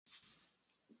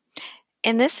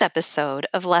In this episode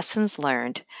of Lessons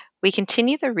Learned, we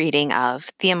continue the reading of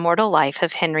The Immortal Life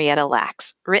of Henrietta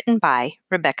Lacks, written by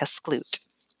Rebecca Skloot.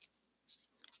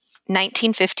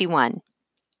 1951,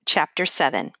 Chapter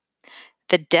 7,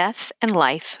 The Death and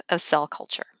Life of Cell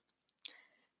Culture.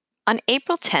 On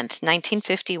April 10,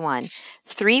 1951,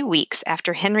 3 weeks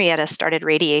after Henrietta started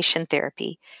radiation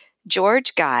therapy,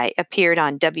 George Guy appeared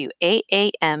on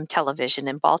WAAM television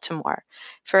in Baltimore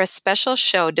for a special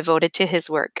show devoted to his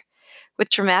work. With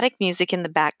dramatic music in the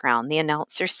background, the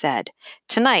announcer said,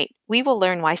 "Tonight, we will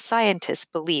learn why scientists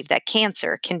believe that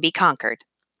cancer can be conquered."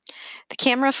 The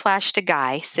camera flashed a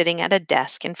guy sitting at a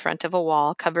desk in front of a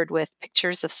wall covered with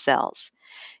pictures of cells.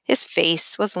 His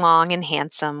face was long and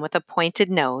handsome, with a pointed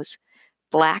nose,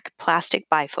 black plastic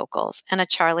bifocals, and a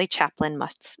Charlie Chaplin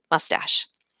mustache.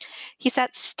 He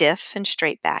sat stiff and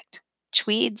straight-backed,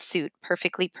 tweed suit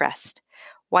perfectly pressed,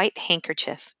 white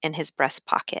handkerchief in his breast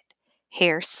pocket,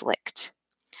 hair slicked.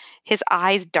 His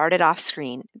eyes darted off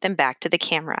screen, then back to the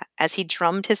camera as he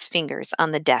drummed his fingers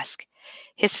on the desk,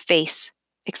 his face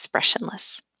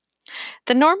expressionless.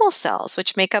 The normal cells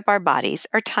which make up our bodies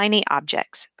are tiny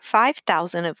objects,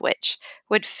 5,000 of which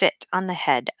would fit on the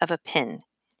head of a pin,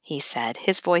 he said,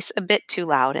 his voice a bit too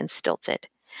loud and stilted.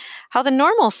 How the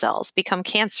normal cells become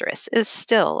cancerous is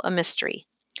still a mystery.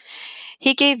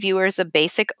 He gave viewers a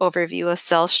basic overview of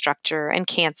cell structure and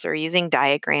cancer using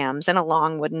diagrams and a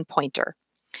long wooden pointer.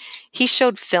 He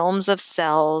showed films of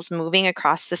cells moving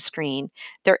across the screen,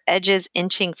 their edges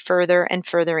inching further and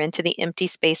further into the empty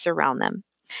space around them.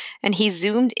 And he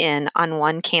zoomed in on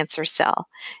one cancer cell,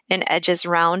 an edges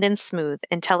round and smooth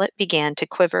until it began to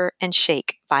quiver and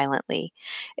shake violently,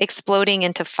 exploding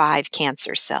into 5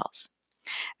 cancer cells.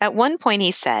 At one point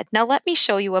he said, "Now let me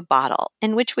show you a bottle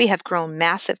in which we have grown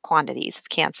massive quantities of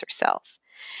cancer cells."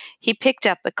 He picked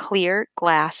up a clear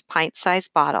glass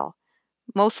pint-sized bottle,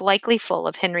 most likely full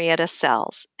of Henrietta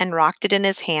cells, and rocked it in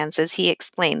his hands as he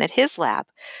explained that his lab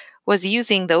was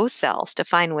using those cells to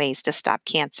find ways to stop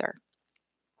cancer.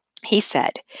 He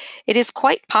said, "It is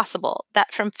quite possible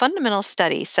that from fundamental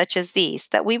studies such as these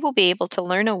that we will be able to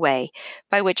learn a way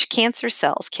by which cancer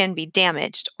cells can be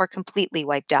damaged or completely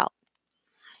wiped out."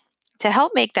 To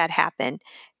help make that happen,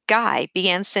 Guy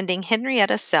began sending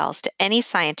Henrietta cells to any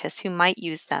scientists who might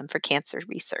use them for cancer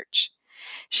research.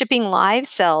 Shipping live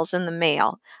cells in the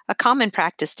mail, a common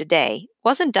practice today,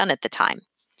 wasn't done at the time.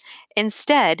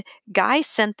 Instead, Guy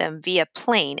sent them via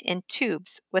plane in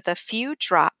tubes with a few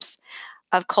drops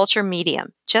of culture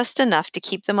medium, just enough to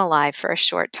keep them alive for a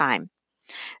short time.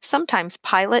 Sometimes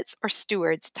pilots or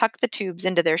stewards tucked the tubes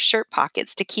into their shirt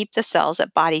pockets to keep the cells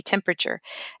at body temperature,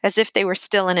 as if they were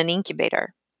still in an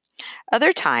incubator.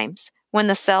 Other times, when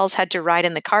the cells had to ride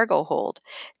in the cargo hold,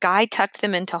 Guy tucked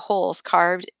them into holes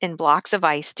carved in blocks of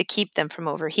ice to keep them from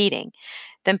overheating,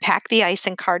 then packed the ice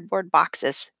in cardboard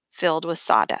boxes filled with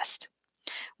sawdust.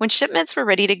 When shipments were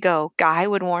ready to go, Guy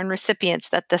would warn recipients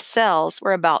that the cells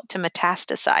were about to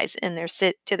metastasize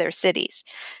to their cities,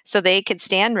 so they could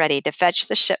stand ready to fetch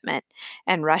the shipment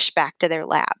and rush back to their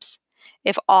labs.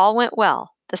 If all went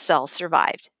well, the cells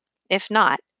survived. If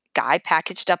not, Guy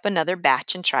packaged up another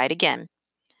batch and tried again.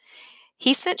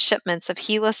 He sent shipments of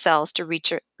HeLa cells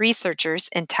to researchers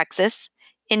in Texas,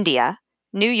 India,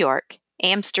 New York,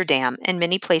 Amsterdam, and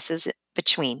many places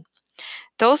between.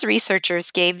 Those researchers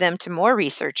gave them to more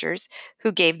researchers,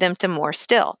 who gave them to more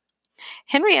still.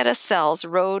 Henrietta's cells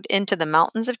rode into the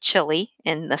mountains of Chile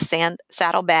in the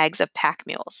saddlebags of pack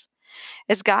mules.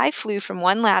 As Guy flew from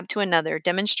one lab to another,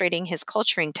 demonstrating his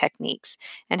culturing techniques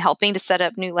and helping to set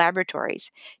up new laboratories,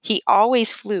 he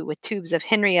always flew with tubes of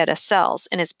Henrietta cells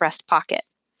in his breast pocket.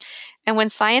 And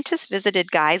when scientists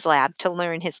visited Guy's lab to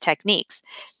learn his techniques,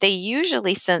 he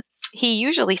usually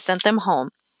sent them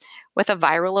home with a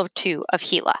vial or two of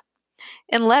HeLa.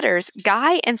 In letters,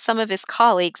 Guy and some of his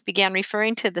colleagues began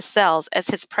referring to the cells as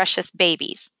his precious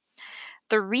babies.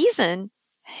 The reason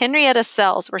Henrietta's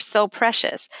cells were so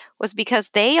precious was because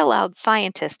they allowed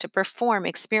scientists to perform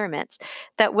experiments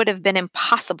that would have been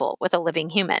impossible with a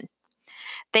living human.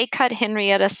 They cut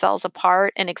Henrietta's cells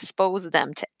apart and exposed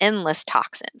them to endless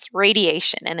toxins,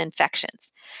 radiation, and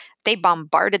infections. They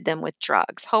bombarded them with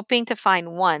drugs, hoping to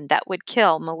find one that would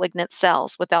kill malignant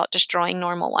cells without destroying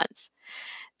normal ones.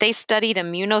 They studied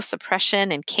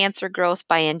immunosuppression and cancer growth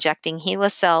by injecting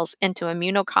HeLa cells into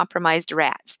immunocompromised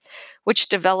rats, which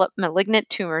developed malignant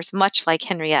tumors much like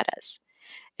Henrietta's.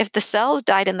 If the cells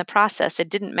died in the process, it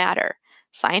didn't matter.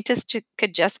 Scientists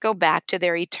could just go back to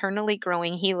their eternally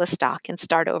growing HeLa stock and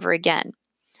start over again.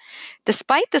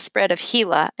 Despite the spread of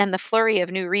HeLa and the flurry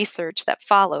of new research that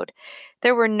followed,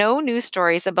 there were no news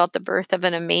stories about the birth of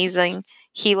an amazing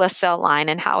HeLa cell line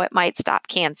and how it might stop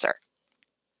cancer.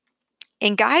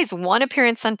 In Guy's one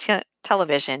appearance on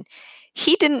television,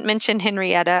 he didn't mention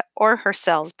Henrietta or her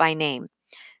cells by name,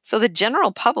 so the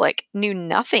general public knew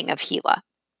nothing of Gila.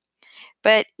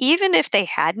 But even if they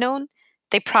had known,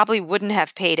 they probably wouldn't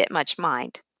have paid it much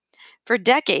mind. For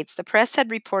decades, the press had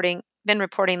been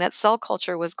reporting that cell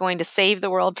culture was going to save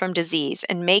the world from disease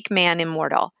and make man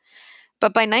immortal.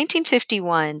 But by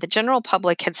 1951, the general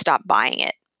public had stopped buying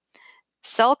it.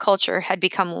 Cell culture had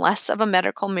become less of a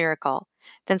medical miracle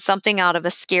than something out of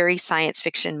a scary science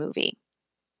fiction movie.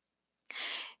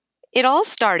 It all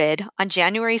started on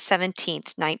January 17,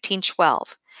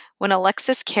 1912, when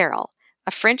Alexis Carrel,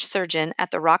 a French surgeon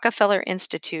at the Rockefeller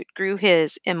Institute, grew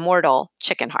his immortal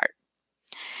chicken heart.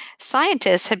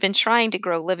 Scientists had been trying to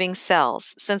grow living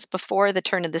cells since before the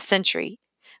turn of the century,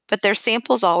 but their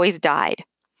samples always died.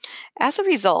 As a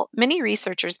result, many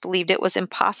researchers believed it was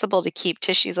impossible to keep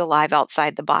tissues alive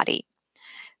outside the body.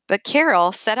 But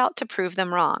Carrel set out to prove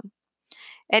them wrong.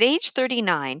 At age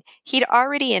 39, he'd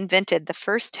already invented the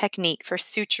first technique for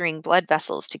suturing blood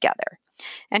vessels together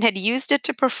and had used it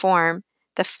to perform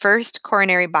the first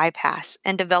coronary bypass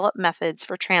and develop methods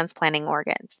for transplanting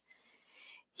organs.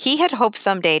 He had hoped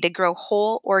someday to grow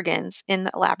whole organs in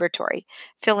the laboratory,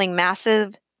 filling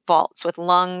massive vaults with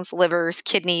lungs, livers,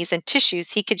 kidneys, and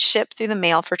tissues he could ship through the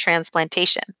mail for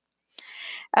transplantation.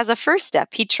 As a first step,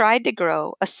 he tried to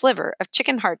grow a sliver of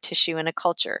chicken heart tissue in a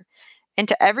culture, and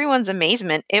to everyone's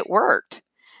amazement, it worked.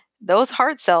 Those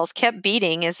heart cells kept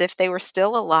beating as if they were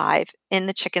still alive in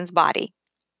the chicken's body.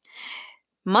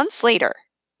 Months later,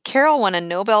 Carrel won a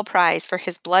Nobel Prize for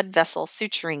his blood vessel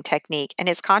suturing technique and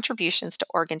his contributions to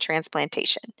organ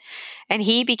transplantation, and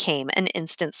he became an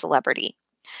instant celebrity.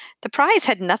 The prize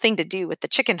had nothing to do with the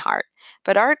chicken heart,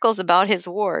 but articles about his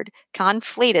ward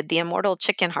conflated the immortal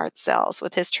chicken heart cells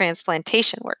with his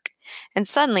transplantation work, and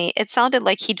suddenly it sounded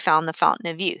like he'd found the fountain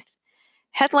of youth.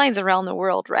 Headlines around the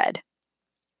world read,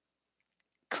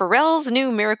 "Carrel's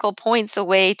new miracle points a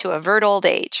way to avert old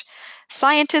age.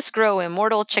 Scientists grow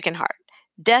immortal chicken heart.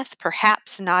 Death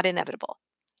perhaps not inevitable."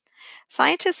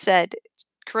 Scientists said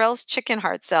Carrel's chicken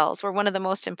heart cells were one of the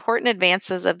most important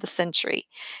advances of the century,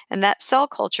 and that cell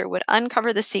culture would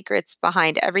uncover the secrets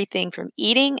behind everything from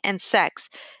eating and sex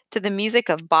to the music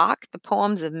of Bach, the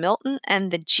poems of Milton,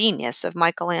 and the genius of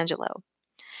Michelangelo.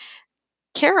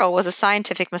 Carrel was a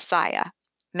scientific messiah.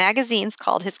 Magazines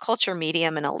called his culture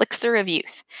medium an elixir of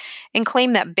youth and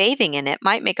claimed that bathing in it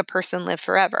might make a person live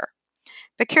forever.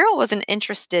 But Carrel wasn't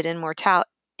interested in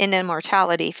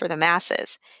immortality for the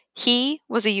masses. He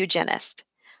was a eugenist.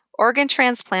 Organ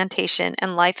transplantation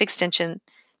and life extension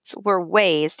were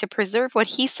ways to preserve what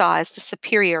he saw as the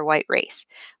superior white race,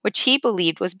 which he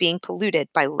believed was being polluted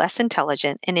by less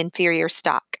intelligent and inferior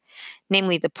stock,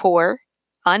 namely the poor,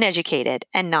 uneducated,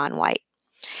 and non-white.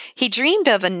 He dreamed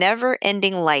of a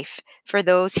never-ending life for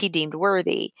those he deemed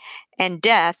worthy, and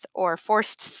death or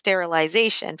forced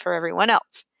sterilization for everyone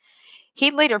else.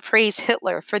 He later praised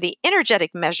Hitler for the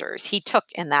energetic measures he took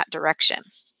in that direction.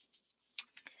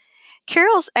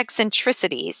 Carrel's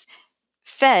eccentricities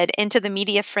fed into the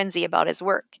media frenzy about his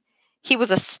work. He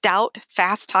was a stout,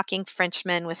 fast-talking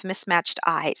Frenchman with mismatched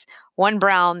eyes, one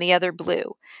brown, the other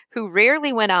blue, who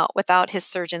rarely went out without his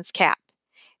surgeon's cap.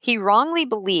 He wrongly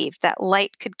believed that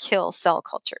light could kill cell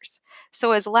cultures,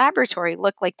 so his laboratory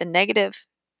looked like the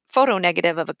photo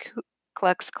negative of a Ku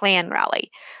Klux Klan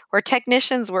rally, where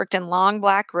technicians worked in long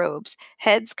black robes,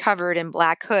 heads covered in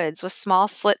black hoods with small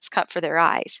slits cut for their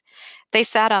eyes. They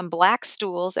sat on black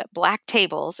stools at black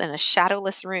tables in a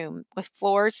shadowless room with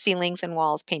floors, ceilings, and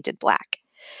walls painted black.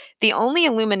 The only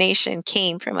illumination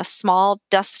came from a small,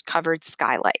 dust-covered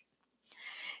skylight.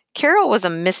 Carrel was a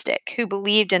mystic who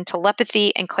believed in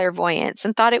telepathy and clairvoyance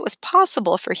and thought it was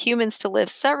possible for humans to live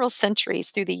several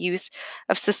centuries through the use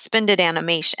of suspended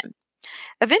animation.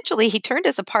 Eventually, he turned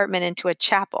his apartment into a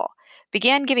chapel,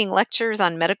 began giving lectures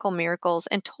on medical miracles,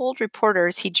 and told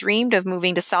reporters he dreamed of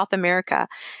moving to South America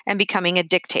and becoming a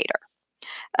dictator.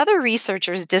 Other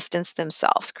researchers distanced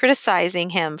themselves, criticizing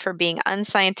him for being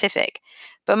unscientific,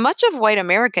 but much of white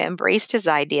America embraced his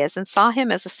ideas and saw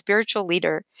him as a spiritual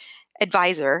leader,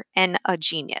 advisor, and a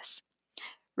genius.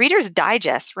 Reader's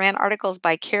Digest ran articles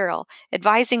by Carrel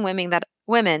advising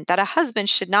women that a husband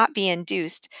should not be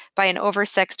induced by an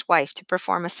oversexed wife to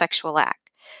perform a sexual act,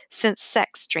 since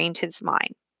sex drained his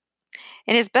mind.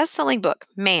 In his best-selling book,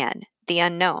 Man, the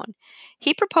Unknown,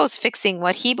 he proposed fixing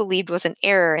what he believed was an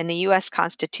error in the U.S.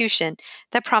 Constitution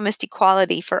that promised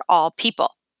equality for all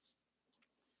people.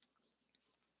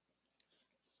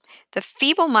 "The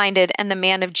feeble-minded and the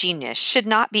man of genius should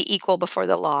not be equal before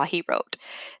the law," he wrote.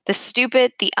 "The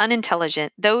stupid, the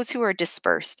unintelligent, those who are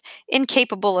dispersed,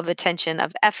 incapable of attention,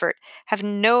 of effort, have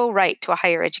no right to a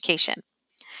higher education."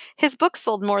 His book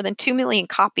sold more than 2 million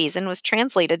copies and was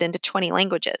translated into 20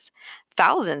 languages.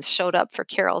 Thousands showed up for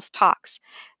Carroll's talks,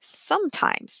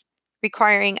 sometimes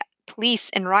requiring police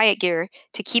in riot gear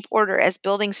to keep order as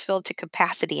buildings filled to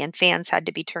capacity and fans had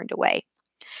to be turned away.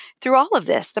 Through all of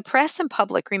this, the press and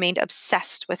public remained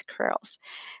obsessed with Carroll's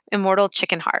immortal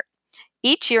chicken heart.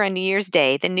 Each year on New Year's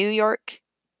Day, the New York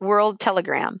World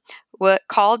Telegram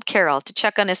called Carroll to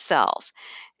check on his cells.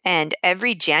 And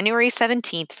every January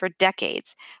 17th for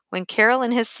decades, when Carroll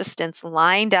and his assistants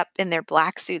lined up in their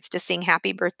black suits to sing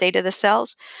happy birthday to the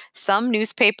cells, some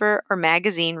newspaper or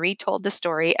magazine retold the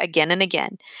story again and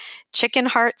again. Chicken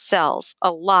heart cells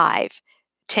alive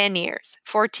 10 years,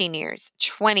 14 years,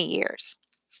 20 years.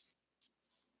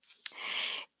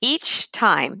 Each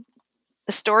time,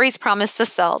 the stories promised the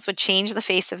cells would change the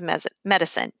face of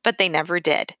medicine, but they never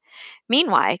did.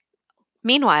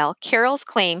 Meanwhile, Carroll's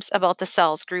claims about the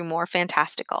cells grew more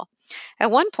fantastical. At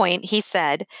one point, he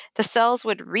said the cells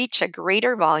would reach a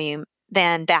greater volume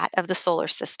than that of the solar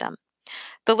system.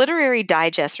 The Literary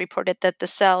Digest reported that the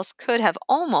cells could have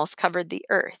almost covered the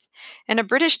Earth, and a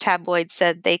British tabloid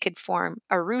said they could form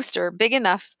a rooster big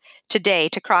enough today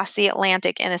to cross the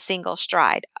Atlantic in a single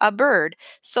stride, a bird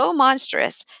so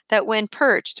monstrous that when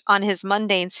perched on his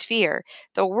mundane sphere,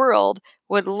 the world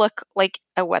would look like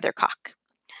a weathercock.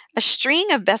 A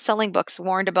string of best-selling books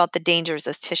warned about the dangers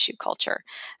of tissue culture.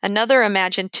 Another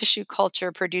imagined tissue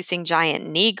culture producing giant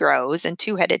Negroes and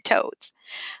two-headed toads.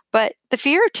 But the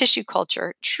fear of tissue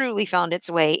culture truly found its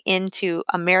way into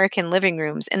American living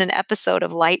rooms in an episode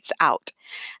of Lights Out,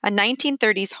 a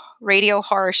 1930s radio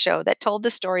horror show that told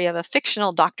the story of a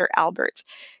fictional Dr. Alberts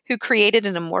who created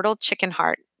an immortal chicken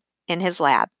heart in his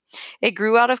lab. It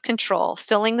grew out of control,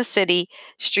 filling the city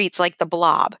streets like the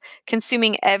Blob,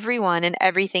 consuming everyone and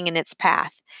everything in its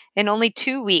path. In only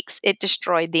 2 weeks, it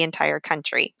destroyed the entire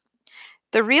country.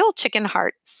 The real chicken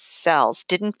heart cells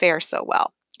didn't fare so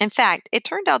well. In fact, it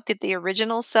turned out that the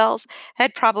original cells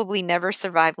had probably never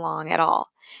survived long at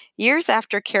all. Years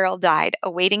after Carroll died,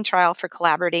 awaiting trial for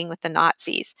collaborating with the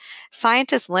Nazis,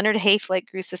 scientist Leonard Hayflick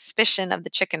grew suspicious of the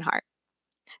chicken heart.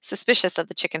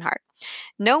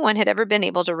 No one had ever been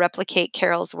able to replicate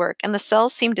Carroll's work, and the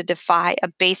cells seemed to defy a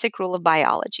basic rule of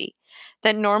biology,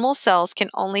 that normal cells can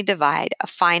only divide a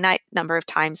finite number of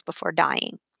times before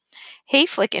dying.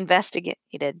 Hayflick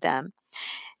investigated them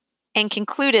and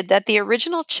concluded that the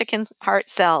original chicken heart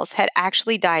cells had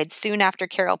actually died soon after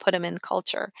Carroll put them in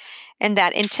culture, and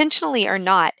that intentionally or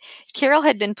not, Carroll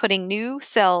had been putting new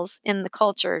cells in the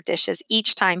culture dishes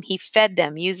each time he fed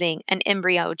them using an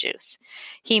embryo juice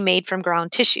he made from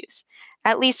ground tissues.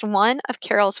 At least one of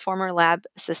Carroll's former lab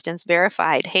assistants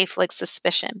verified Hayflick's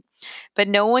suspicion, but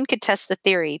no one could test the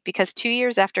theory because 2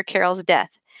 years after Carroll's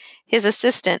death, his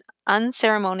assistant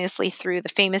unceremoniously threw the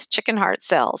famous chicken heart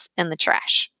cells in the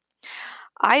trash.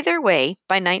 Either way,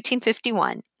 by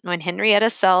 1951, when Henrietta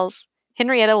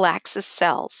Lacks'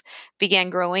 cells began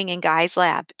growing in Guy's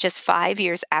lab just 5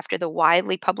 years after the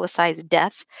widely publicized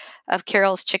death of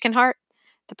Carroll's chicken heart,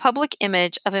 the public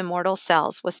image of immortal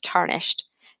cells was tarnished.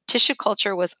 Tissue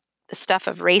culture was the stuff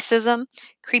of racism,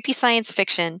 creepy science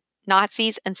fiction,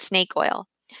 Nazis, and snake oil.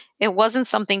 It wasn't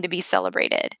something to be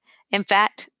celebrated. In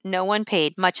fact, no one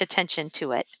paid much attention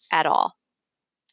to it at all.